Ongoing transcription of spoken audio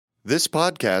This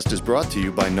podcast is brought to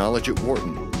you by Knowledge at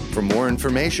Wharton. For more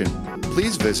information,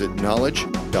 please visit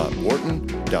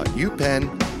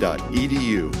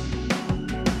knowledge.wharton.upenn.edu.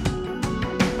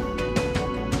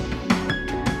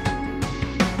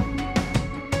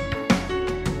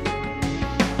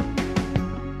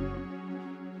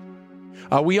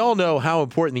 We all know how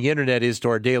important the internet is to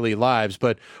our daily lives,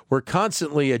 but we're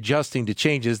constantly adjusting to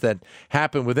changes that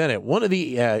happen within it. One of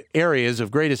the areas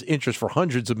of greatest interest for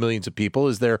hundreds of millions of people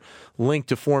is their link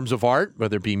to forms of art,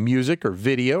 whether it be music or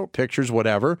video, pictures,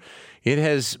 whatever. It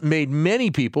has made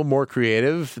many people more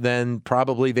creative than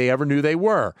probably they ever knew they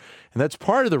were. And that's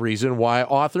part of the reason why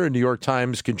author and New York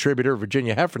Times contributor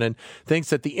Virginia Heffernan thinks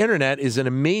that the internet is an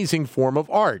amazing form of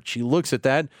art. She looks at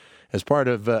that as part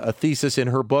of a thesis in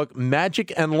her book,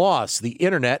 Magic and Loss, the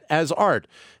Internet as Art.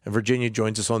 And Virginia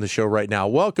joins us on the show right now.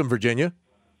 Welcome, Virginia.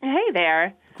 Hey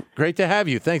there. Great to have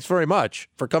you. Thanks very much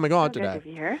for coming on today. Good to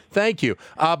be here. Thank you.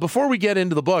 Before we get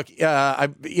into the book,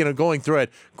 going through it,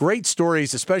 great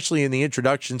stories, especially in the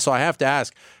introduction. So I have to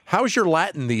ask, how's your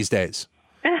Latin these days?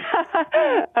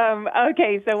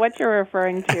 Okay, so what you're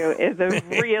referring to is a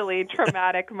really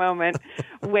traumatic moment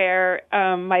where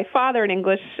my father, an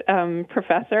English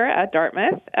professor at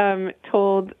Dartmouth,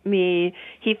 told me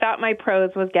he thought my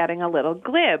prose was getting a little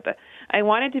glib. I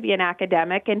wanted to be an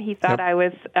academic, and he thought I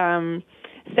was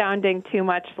sounding too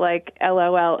much like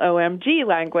LOL OMG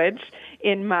language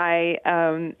in my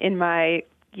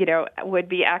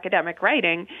would-be academic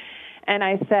writing. And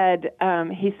I said,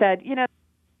 he said,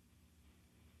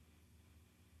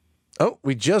 Oh,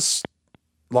 we just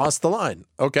lost the line.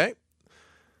 Okay.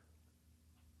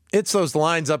 It's those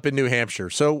lines up in New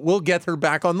Hampshire. So we'll get her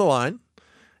back on the line,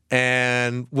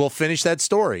 and we'll finish that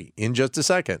story in just a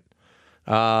second.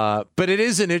 But it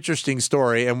is an interesting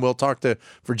story, and we'll talk to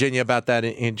Virginia about that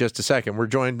in just a second. We're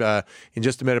joined in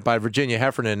just a minute by Virginia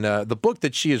Heffernan. The book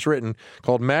that she has written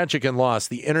called Magic and Loss,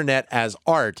 the Internet as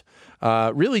Art,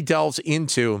 really delves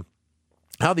into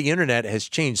how the internet has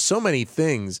changed so many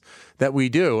things that we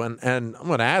do. And I'm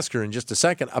going to ask her in just a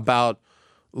second about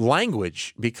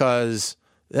language, because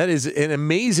that is an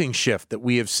amazing shift that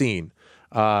we have seen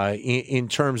in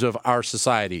terms of our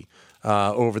society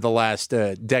over the last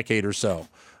decade or so.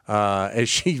 As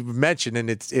she mentioned, and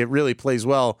it really plays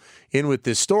well in with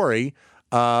this story,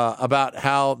 about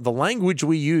how the language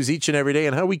we use each and every day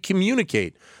and how we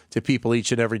communicate to people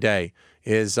each and every day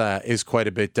is quite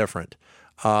a bit different.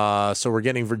 So we're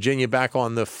getting Virginia back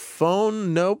on the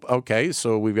phone. Nope. Okay.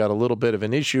 So we've got a little bit of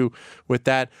an issue with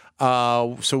that.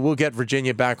 So we'll get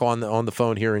Virginia back on the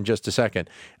phone here in just a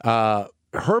second.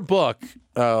 Her book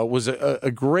was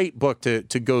a great book to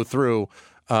go through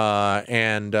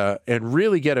and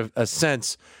really get a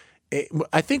sense.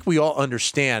 I think we all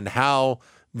understand how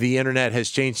the internet has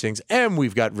changed things, and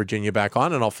we've got Virginia back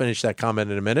on, and I'll finish that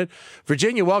comment in a minute.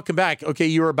 Virginia, welcome back. Okay,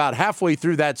 you were about halfway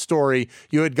through that story.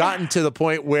 You had gotten to the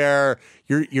point where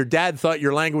your dad thought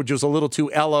your language was a little too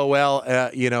LOL,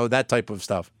 that type of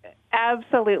stuff.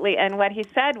 Absolutely. And what he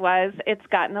said was, it's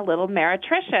gotten a little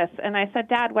meretricious. And I said,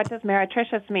 Dad, what does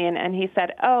meretricious mean? And he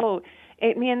said, oh,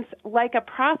 it means like a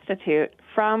prostitute,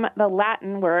 from the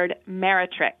Latin word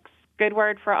meretrix. Good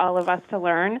word for all of us to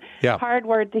learn. Yeah. Hard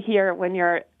word to hear when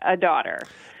you're a daughter.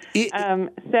 I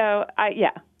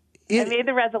made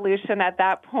the resolution at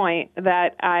that point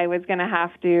that I was going to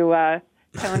have to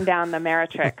tone down the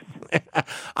meretrix.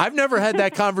 I've never had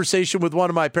that conversation with one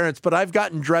of my parents, but I've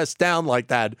gotten dressed down like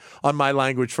that on my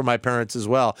language from my parents as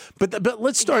well. But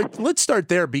let's start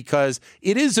there, because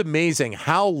it is amazing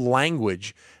how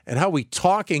language and how we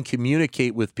talk and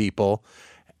communicate with people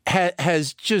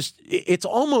has just, it's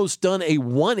almost done a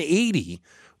 180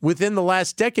 within the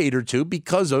last decade or two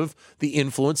because of the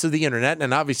influence of the internet,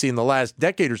 and obviously in the last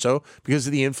decade or so because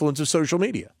of the influence of social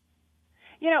media.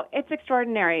 It's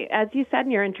extraordinary. As you said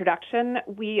in your introduction,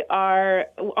 we are,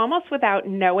 almost without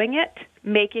knowing it,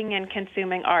 making and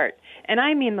consuming art. And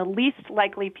I mean the least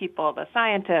likely people, the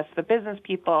scientists, the business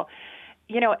people.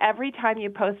 Every time you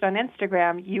post on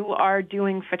Instagram, you are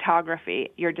doing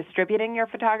photography. You're distributing your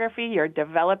photography. You're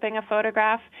developing a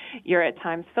photograph. You're at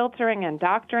times filtering and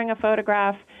doctoring a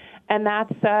photograph. And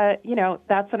that's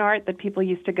an art that people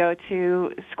used to go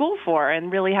to school for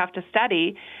and really have to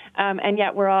study. And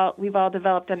yet we've all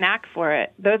developed a knack for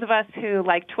it. Those of us who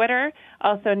like Twitter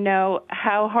also know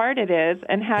how hard it is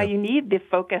and how you need the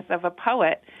focus of a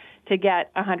poet to get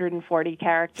 140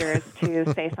 characters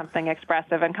to say something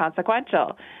expressive and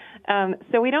consequential.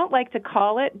 So we don't like to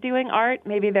call it doing art.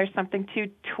 Maybe there's something too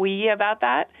twee about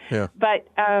that. Yeah. But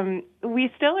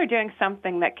we still are doing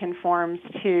something that conforms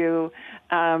to,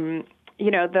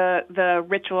 the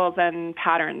rituals and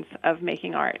patterns of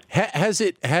making art. Has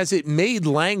it made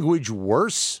language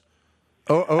worse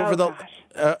over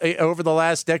the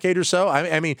last decade or so?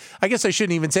 I mean, I guess I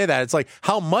shouldn't even say that. It's like,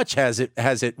 how much has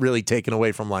it really taken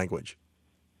away from language?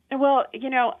 Well,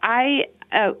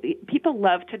 people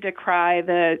love to decry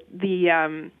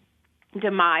the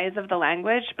demise of the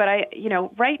language, but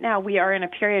right now we are in a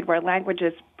period where language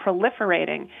is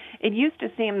proliferating. It used to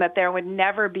seem that there would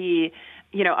never be,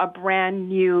 a brand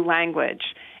new language.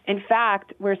 In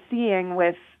fact, we're seeing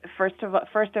with first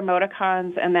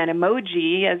emoticons and then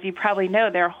emoji, as you probably know,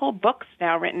 there are whole books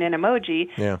now written in emoji,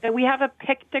 that we have a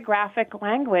pictographic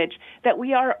language that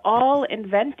we are all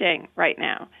inventing right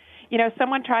now.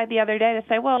 Someone tried the other day to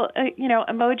say, well,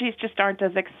 emojis just aren't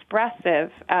as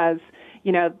expressive as,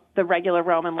 the regular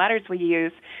Roman letters we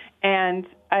use. And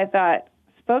I thought,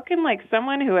 spoken like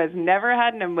someone who has never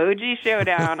had an emoji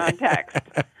showdown on text.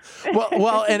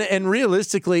 well, and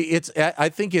realistically, I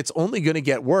think it's only going to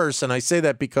get worse, and I say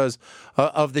that because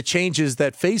of the changes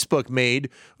that Facebook made,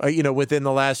 within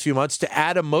the last few months to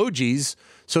add emojis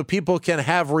so people can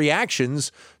have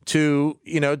reactions to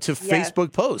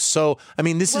Facebook posts. So, I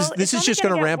mean, this is just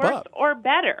going to ramp up, or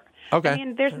better. Okay. I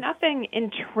mean, there's nothing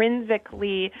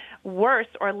intrinsically worse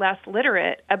or less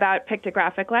literate about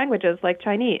pictographic languages like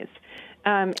Chinese.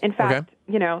 In fact,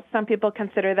 some people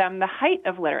consider them the height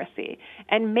of literacy.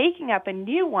 And making up a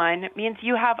new one means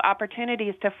you have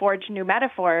opportunities to forge new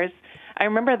metaphors. I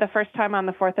remember the first time on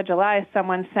the 4th of July,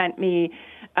 someone sent me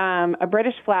a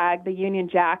British flag, the Union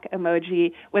Jack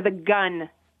emoji, with a gun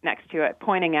next to it,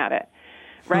 pointing at it,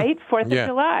 right? 4th of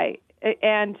July.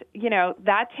 And,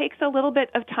 that takes a little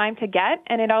bit of time to get,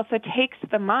 and it also takes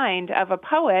the mind of a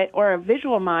poet or a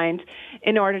visual mind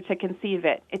in order to conceive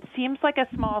it. It seems like a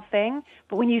small thing,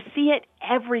 but when you see it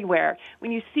everywhere,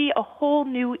 when you see a whole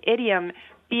new idiom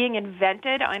being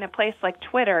invented in a place like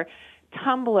Twitter,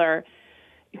 Tumblr,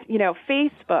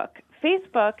 Facebook,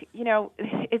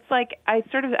 it's like I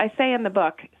say in the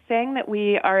book, saying that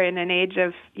we are in an age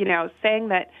of, saying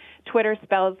that Twitter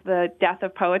spells the death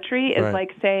of poetry is like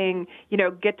saying,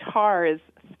 guitars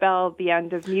spell the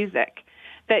end of music.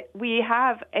 That we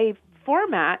have a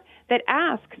format that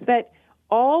asks that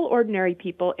all ordinary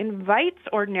people, invites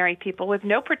ordinary people with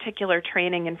no particular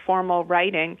training in formal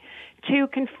writing to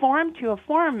conform to a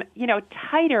form,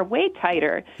 tighter, way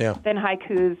tighter than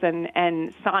haikus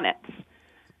and sonnets.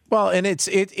 Well, and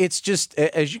it's just,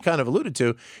 as you kind of alluded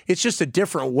to, it's just a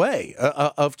different way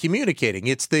of communicating.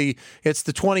 It's the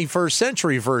 21st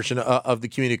century version of the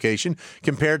communication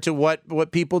compared to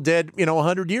what people did,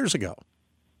 100 years ago.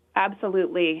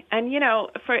 Absolutely. And,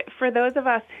 for those of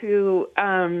us who,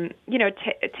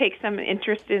 take some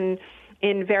interest in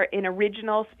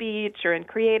original speech or in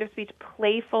creative speech,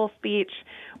 playful speech,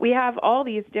 we have all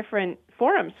these different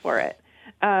forums for it.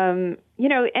 And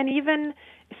even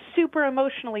super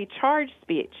emotionally charged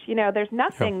speech. There's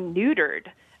nothing neutered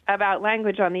about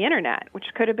language on the internet, which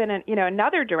could have been,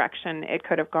 another direction it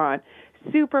could have gone.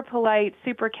 Super polite,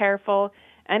 super careful.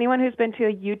 Anyone who's been to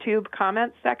a YouTube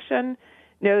comment section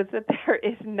knows that there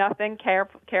is nothing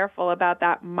careful about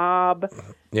that mob,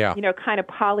 kind of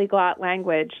polyglot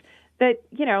language that,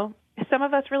 some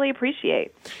of us really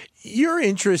appreciate. Your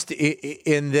interest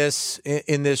in this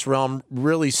realm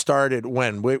really started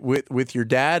when with your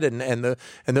dad and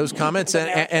those comments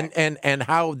and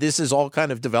how this is all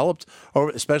kind of developed,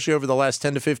 especially over the last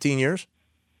 10 to 15 years.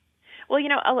 Well,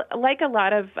 like a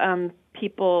lot of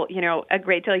people, a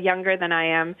great deal younger than I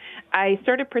am, I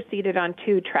sort of proceeded on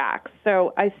two tracks.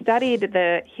 So I studied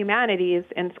the humanities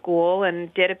in school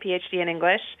and did a PhD in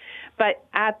English, but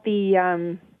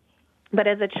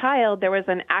as a child, there was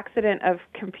an accident of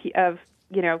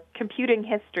computing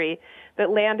history that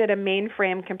landed a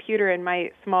mainframe computer in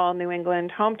my small New England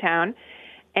hometown,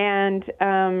 and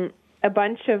a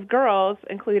bunch of girls,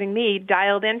 including me,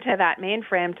 dialed into that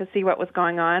mainframe to see what was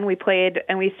going on. We played,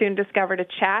 and we soon discovered a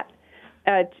chat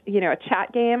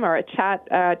game or a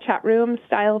chat room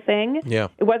style thing. Yeah.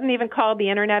 It wasn't even called the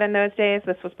internet in those days.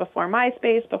 This was before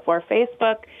MySpace, before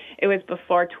Facebook. It was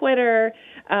before Twitter.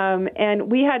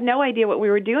 And we had no idea what we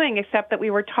were doing except that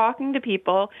we were talking to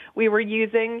people. We were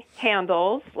using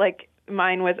handles, like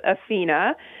mine was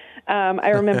Athena. I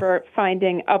remember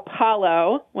finding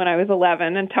Apollo when I was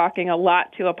 11 and talking a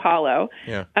lot to Apollo.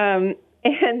 Yeah.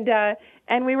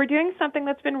 And we were doing something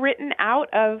that's been written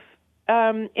out of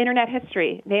Internet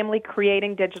history, namely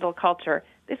creating digital culture.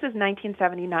 This is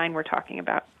 1979 we're talking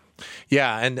about.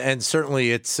 Yeah, and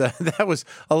certainly it's that was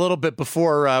a little bit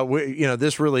before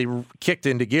this really kicked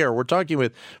into gear. We're talking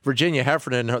with Virginia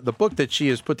Heffernan. The book that she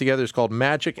has put together is called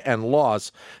Magic and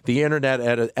Loss: The Internet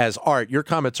as Art. Your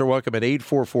comments are welcome at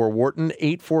 844-WHARTON,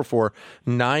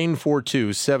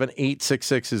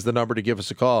 844-942-7866 is the number to give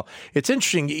us a call. It's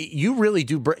interesting. You really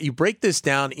do. You break this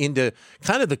down into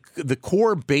kind of the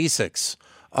core basics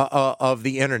of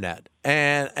the Internet,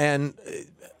 and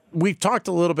we've talked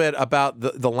a little bit about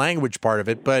the language part of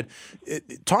it, but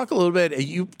talk a little bit.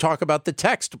 You talk about the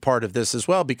text part of this as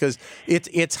well, because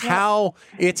it's how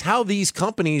these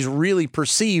companies really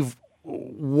perceive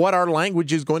what our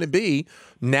language is going to be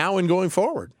now and going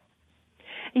forward.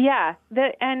 Yeah,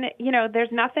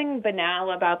 there's nothing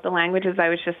banal about the language, as I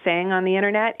was just saying, on the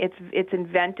Internet. It's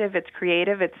inventive, it's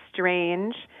creative, it's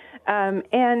strange,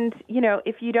 and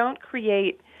if you don't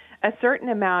create a certain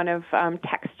amount of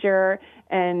texture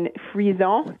and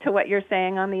frisson to what you're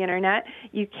saying on the Internet,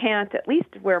 you can't, at least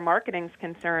where marketing's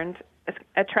concerned,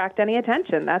 attract any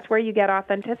attention. That's where you get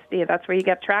authenticity. That's where you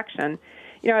get traction.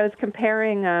 I was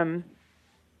comparing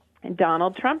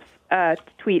Donald Trump's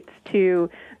tweets to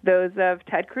those of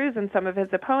Ted Cruz and some of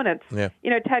his opponents. Yeah.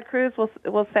 Ted Cruz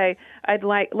will say, "I'd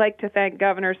like to thank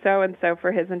Governor so-and-so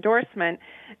for his endorsement."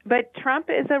 But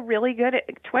Trump is a really good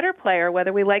Twitter player,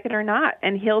 whether we like it or not.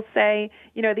 And he'll say,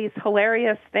 these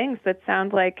hilarious things that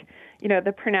sound like,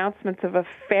 the pronouncements of a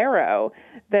pharaoh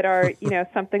that are,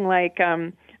 something like,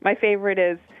 my favorite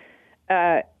is,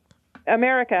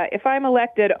 America, if I'm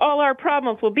elected, all our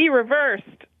problems will be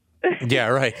reversed. Yeah,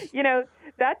 right.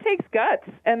 That takes guts,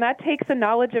 and that takes a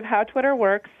knowledge of how Twitter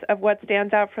works, of what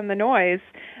stands out from the noise.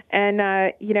 And,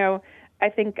 I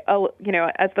think,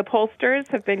 as the pollsters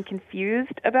have been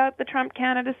confused about the Trump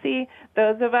candidacy,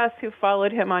 those of us who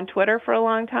followed him on Twitter for a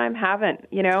long time haven't.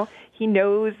 He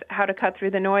knows how to cut through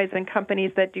the noise, and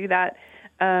companies that do that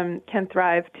can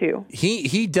thrive too.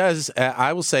 He does.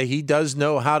 I will say he does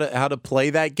know how to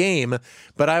play that game,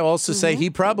 but I also say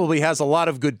he probably has a lot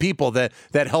of good people that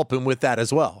help him with that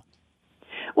as well.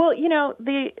 Well,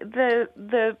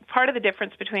 the part of the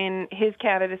difference between his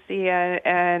candidacy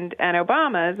and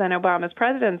Obama's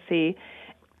presidency,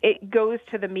 it goes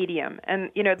to the medium. And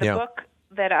the book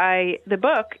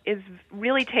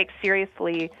really takes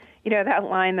seriously, that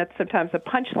line that's sometimes a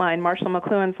punchline, Marshall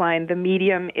McLuhan's line, "The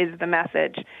medium is the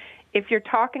message." If you're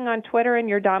talking on Twitter and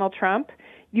you're Donald Trump,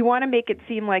 you want to make it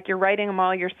seem like you're writing them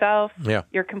all yourself. Yeah.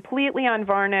 You're completely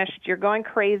unvarnished. You're going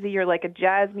crazy. You're like a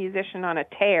jazz musician on a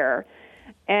tear.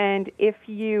 And if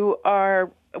you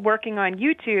are working on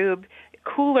YouTube,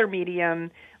 cooler medium,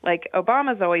 like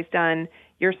Obama's always done,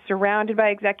 you're surrounded by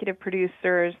executive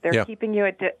producers. They're keeping you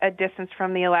at a distance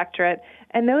from the electorate.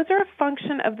 And those are a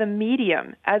function of the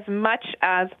medium as much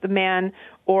as the man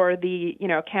or the,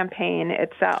 campaign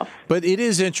itself. But it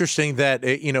is interesting that,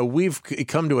 we've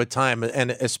come to a time, and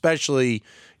especially,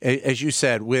 as you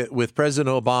said, with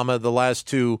President Obama, the last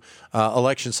two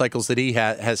election cycles that he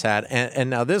has had, and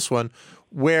now this one,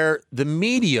 where the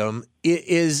medium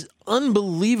is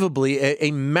unbelievably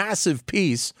a massive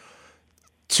piece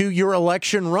to your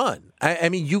election run. I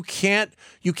mean, you can't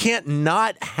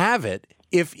not have it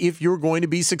if you're going to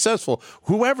be successful,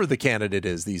 whoever the candidate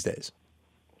is these days.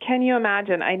 Can you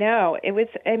imagine? I know. It was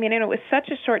such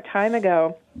a short time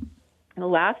ago, in the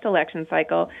last election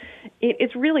cycle.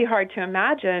 It's really hard to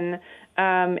imagine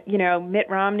Mitt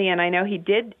Romney, and I know he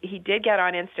did get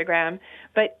on Instagram,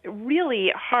 but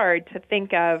really hard to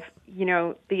think of,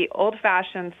 the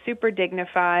old-fashioned, super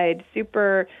dignified,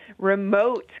 super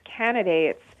remote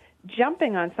candidates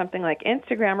jumping on something like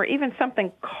Instagram or even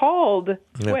something called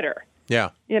Twitter. Yeah.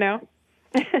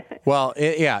 Well,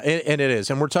 and it is.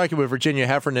 And we're talking with Virginia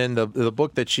Heffernan. The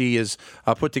book that she has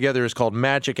put together is called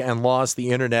Magic and Loss: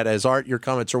 The Internet as Art. Your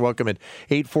comments are welcome at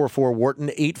 844-WHARTON,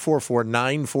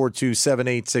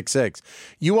 844-942-7866.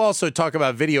 You also talk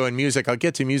about video and music. I'll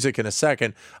get to music in a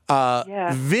second.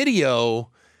 Video,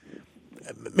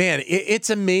 man, it's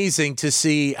amazing to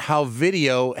see how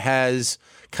video has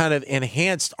kind of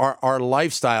enhanced our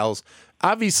lifestyles.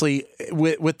 Obviously,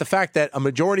 with the fact that a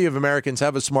majority of Americans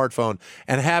have a smartphone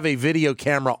and have a video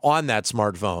camera on that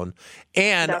smartphone,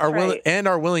 and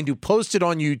are willing to post it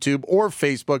on YouTube or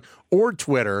Facebook or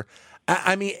Twitter.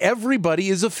 I mean, everybody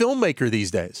is a filmmaker these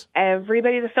days.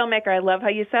 Everybody's a filmmaker. I love how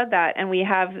you said that. And we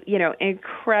have,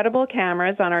 incredible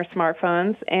cameras on our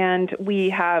smartphones, and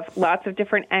we have lots of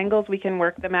different angles we can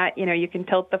work them at. You can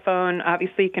tilt the phone.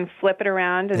 Obviously, you can flip it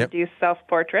around and do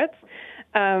self-portraits.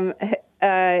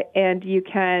 And you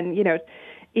can,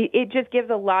 it just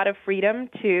gives a lot of freedom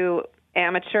to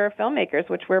amateur filmmakers,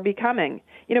 which we're becoming.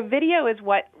 Video is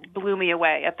what blew me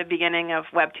away at the beginning of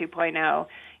Web 2.0.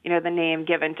 the name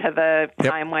given to the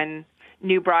Yep. time when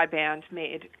new broadband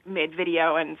made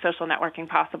video and social networking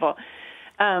possible.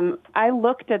 I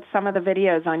looked at some of the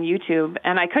videos on YouTube,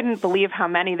 and I couldn't believe how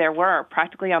many there were.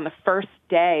 Practically on the first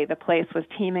day, the place was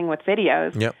teeming with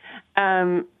videos. Yep.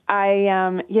 And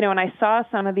I saw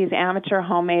some of these amateur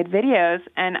homemade videos,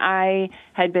 and I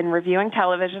had been reviewing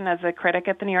television as a critic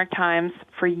at the New York Times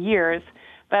for years,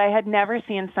 but I had never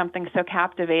seen something so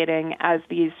captivating as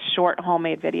these short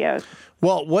homemade videos.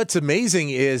 Well, what's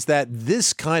amazing is that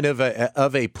this kind of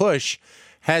a push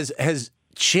has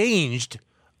changed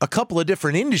a couple of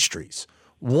different industries.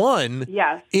 One,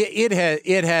 Yes.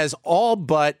 it has all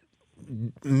but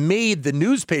made the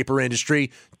newspaper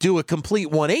industry do a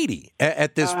complete 180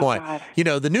 at this point. God.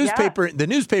 The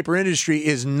newspaper industry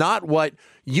is not what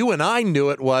you and I knew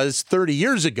it was 30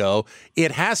 years ago.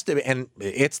 It has to, and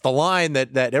it's the line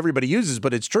that everybody uses,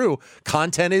 but it's true.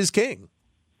 Content is king.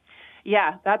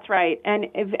 Yeah, that's right.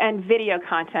 And video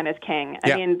content is king. I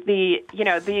Yeah. mean,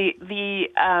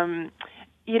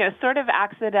 sort of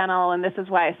accidental, and this is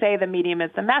why I say the medium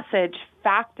is the message,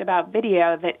 fact about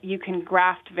video that you can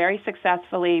graft very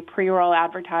successfully pre-roll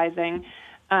advertising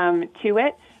to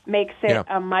it makes it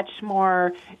a much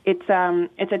more, it's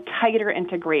a tighter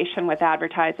integration with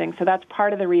advertising. So that's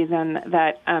part of the reason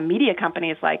that media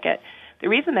companies like it. The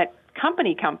reason that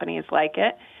companies like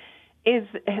it is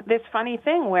this funny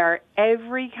thing where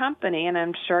every company, and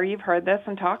I'm sure you've heard this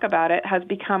and talk about it, has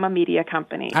become a media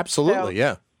company. Absolutely,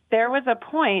 yeah. There was a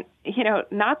point,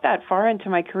 not that far into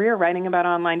my career writing about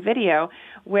online video,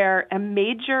 where a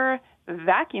major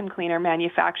vacuum cleaner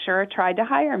manufacturer tried to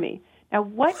hire me. Now,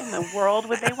 what in the world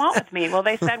would they want with me? Well,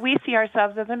 they said, we see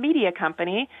ourselves as a media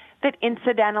company that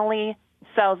incidentally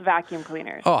sells vacuum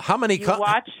cleaners. Oh, how many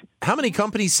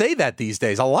companies say that these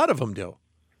days? A lot of them do.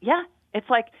 Yeah. It's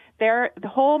like the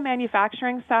whole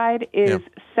manufacturing side is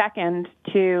second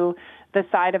to the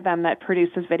side of them that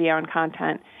produces video and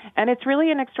content. And it's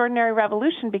really an extraordinary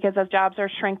revolution because as jobs are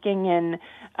shrinking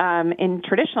in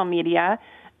traditional media,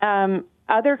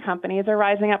 other companies are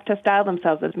rising up to style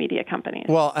themselves as media companies.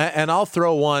 Well, and I'll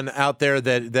throw one out there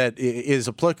that is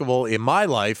applicable in my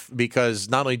life because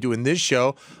not only doing this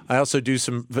show, I also do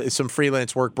some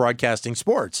freelance work broadcasting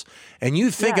sports. And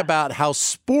you think about how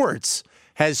sports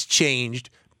has changed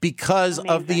because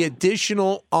of the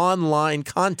additional online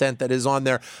content that is on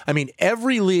there. I mean,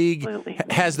 every league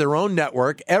has their own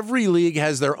network. Every league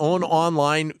has their own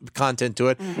online content to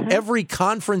it. Mm-hmm. Every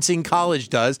conference in college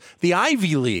does. The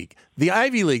Ivy League,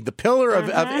 the pillar of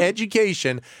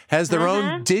education, has their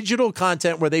own digital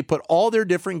content where they put all their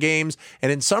different games.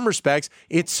 And in some respects,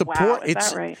 it's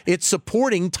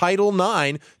supporting Title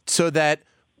IX so that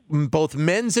both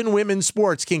men's and women's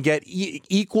sports can get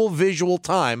equal visual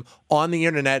time on the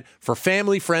internet for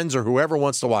family, friends, or whoever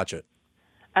wants to watch it.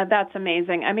 That's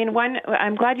amazing. I mean,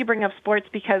 I'm glad you bring up sports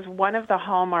because one of the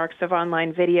hallmarks of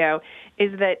online video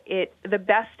is that the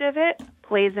best of it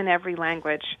plays in every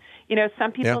language.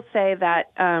 Some people say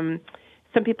that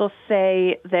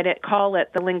call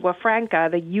it the lingua franca,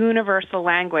 the universal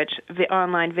language, the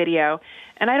online video,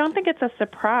 and I don't think it's a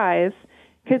surprise.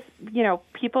 Because,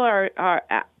 people are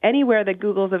anywhere that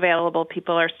Google's available,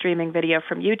 people are streaming video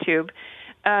from YouTube.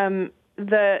 I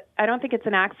don't think it's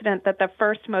an accident that the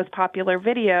first most popular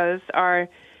videos are,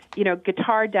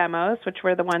 guitar demos, which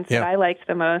were the ones that I liked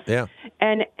the most,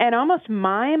 and almost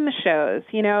mime shows.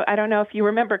 I don't know if you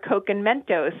remember Coke and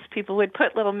Mentos. People would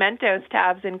put little Mentos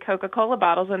tabs in Coca-Cola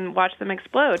bottles and watch them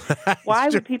explode. Why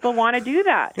would people want to do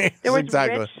that? There was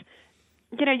rich.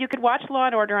 You could watch Law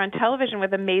 & Order on television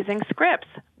with amazing scripts.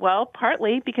 Well,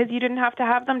 partly because you didn't have to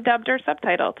have them dubbed or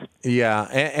subtitled. Yeah,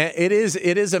 and it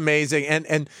is amazing.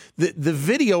 And the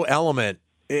video element,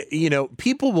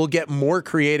 people will get more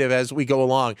creative as we go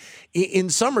along. In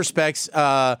some respects,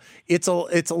 it's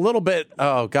a little bit.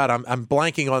 Oh God, I'm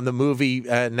blanking on the movie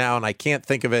now, and I can't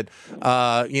think of it.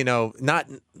 Not.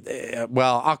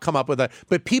 Well, I'll come up with that.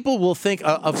 But people will think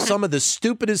of some of the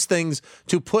stupidest things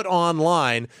to put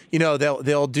online.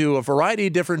 They'll do a variety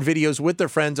of different videos with their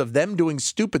friends of them doing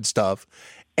stupid stuff,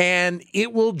 and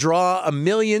it will draw 1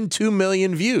 million, 2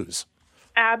 million views.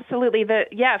 Absolutely.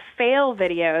 Fail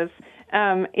videos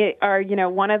are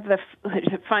one of the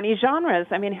funny genres.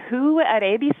 I mean, who at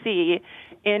ABC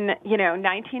in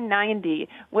 1990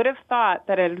 would have thought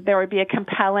that there would be a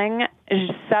compelling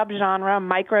subgenre,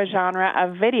 microgenre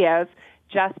of videos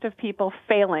just of people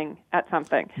failing at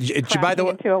something, crashing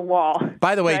into a wall.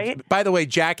 By the way,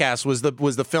 Jackass was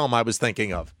the film I was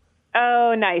thinking of.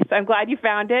 Oh, nice. I'm glad you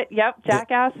found it. Yep,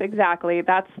 Jackass, exactly.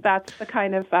 That's the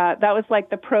kind of, that was like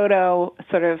the proto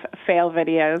sort of fail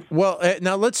videos. Well,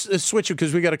 now let's switch it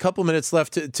because we got a couple minutes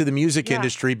left to the music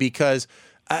industry because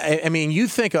I mean, you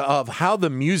think of how the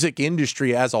music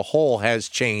industry as a whole has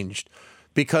changed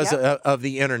because of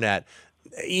the internet.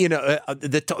 You know,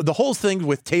 the whole thing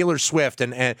with Taylor Swift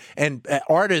and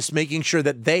artists making sure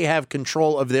that they have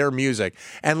control of their music,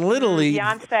 and literally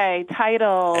Beyonce,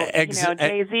 Tidal,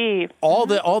 Jay-Z, all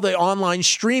the online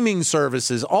streaming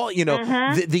services,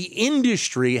 the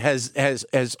industry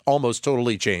has almost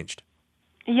totally changed.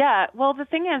 Yeah, well, the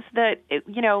thing is that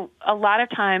a lot of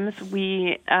times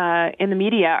we in the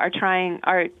media are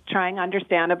trying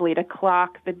understandably to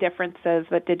clock the differences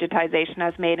that digitization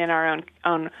has made in our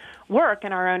own work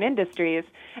in our own industries,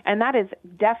 and that is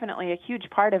definitely a huge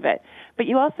part of it. But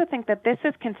you also think that this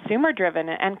is consumer driven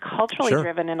and culturally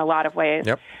driven in a lot of ways.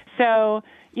 Yep. So,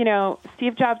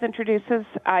 Steve Jobs introduces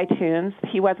iTunes.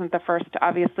 He wasn't the first,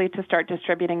 obviously, to start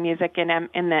distributing music in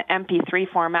the MP3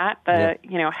 format,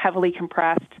 heavily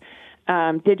compressed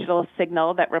digital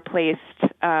signal that replaced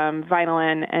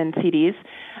vinyl and CDs,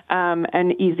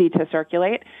 and easy to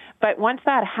circulate. But once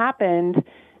that happened,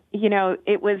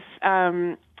 it was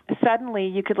suddenly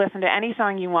you could listen to any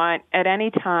song you want at any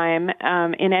time,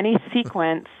 in any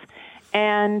sequence.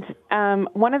 And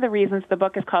one of the reasons the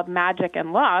book is called Magic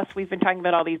and Loss, we've been talking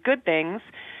about all these good things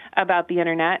about the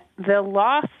internet. The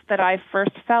loss that I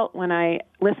first felt when I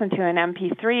listened to an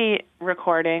MP3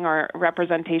 recording or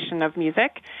representation of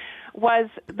music was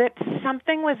that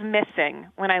something was missing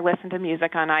when I listened to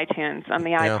music on iTunes, on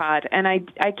the iPod, and I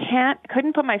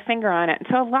couldn't put my finger on it. And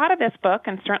so a lot of this book,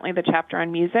 and certainly the chapter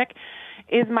on music,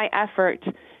 is my effort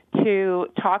to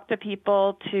talk to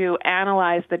people, to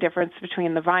analyze the difference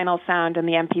between the vinyl sound and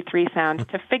the MP3 sound,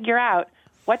 to figure out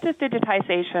what does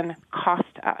digitization cost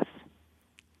us.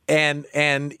 And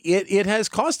it has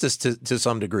cost us to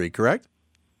some degree, correct?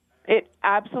 It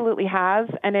absolutely has,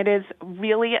 and it is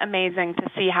really amazing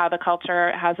to see how the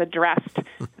culture has addressed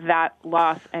that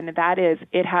loss, and that is,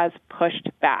 it has pushed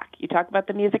back. You talk about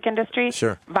the music industry.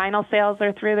 Sure. Vinyl sales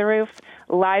are through the roof.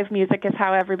 Live music is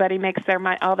how everybody makes their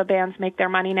money. All the bands make their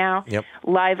money now. Yep.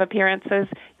 Live appearances.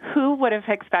 Who would have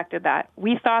expected that?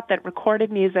 We thought that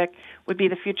recorded music would be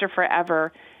the future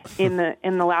forever in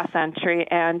the last century,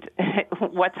 and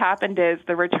what's happened is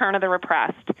the return of the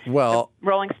repressed. Well, the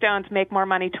Rolling Stones make more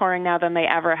money touring now than they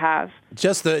ever have.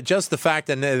 Just the fact,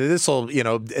 and this will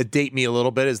date me a little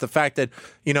bit, is the fact that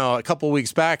a couple of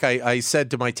weeks back I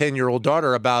said to my 10-year-old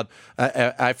daughter about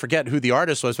I forget who the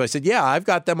artist was, but I said, yeah, I've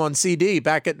got them on CD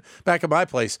back at my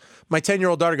place. My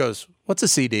 10-year-old daughter goes, "What's a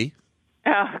CD?"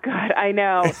 Oh God, I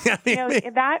know.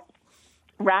 That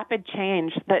rapid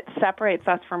change that separates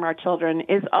us from our children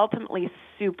is ultimately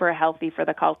super healthy for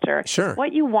the culture. Sure.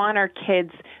 What you want are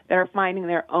kids that are finding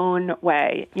their own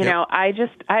way.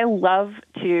 I love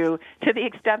to the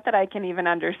extent that I can even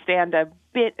understand a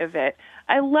bit of it,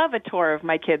 I love a tour of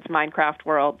my kids' Minecraft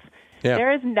worlds. Yeah.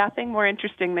 There is nothing more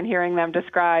interesting than hearing them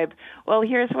describe, well,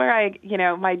 here's where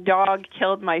my dog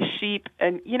killed my sheep.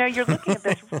 And, you're looking at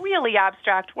this really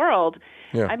abstract world.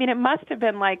 Yeah. I mean, it must have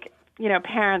been like,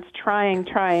 parents trying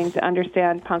to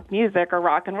understand punk music or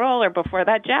rock and roll, or before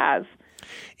that, jazz.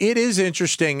 It is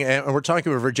interesting, and we're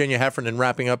talking with Virginia Heffernan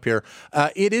wrapping up here.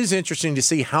 It is interesting to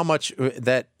see how much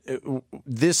that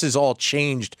this has all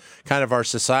changed kind of our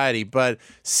society, but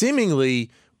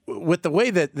seemingly with the way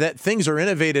that things are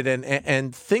innovated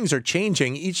and things are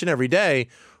changing each and every day,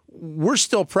 we're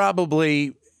still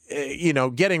probably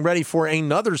getting ready for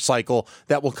another cycle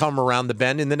that will come around the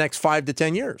bend in the next 5 to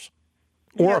 10 years,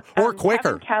 or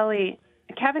quicker.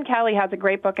 Kevin Kelly has a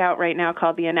great book out right now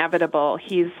called The Inevitable.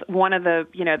 He's one of the,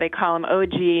 they call him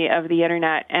OG of the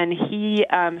internet, and he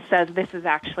says this is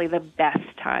actually the best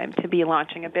time to be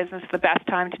launching a business, the best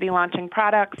time to be launching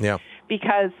products,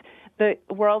 because the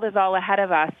world is all ahead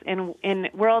of us in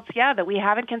worlds, that we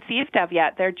haven't conceived of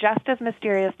yet. They're just as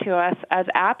mysterious to us as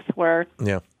apps were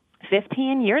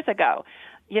 15 years ago.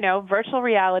 Virtual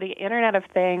reality, Internet of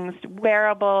Things,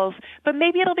 wearables, but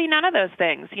maybe it'll be none of those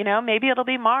things. Maybe it'll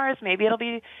be Mars, maybe it'll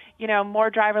be, more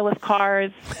driverless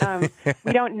cars.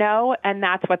 We don't know, and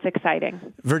that's what's exciting.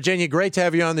 Virginia, great to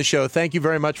have you on the show. Thank you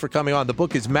very much for coming on. The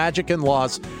book is Magic and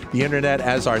Loss, The Internet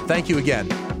as Art. Thank you again.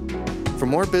 For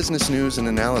more business news and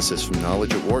analysis from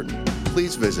Knowledge at Wharton,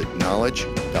 please visit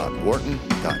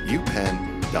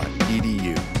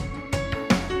knowledge.wharton.upenn.edu.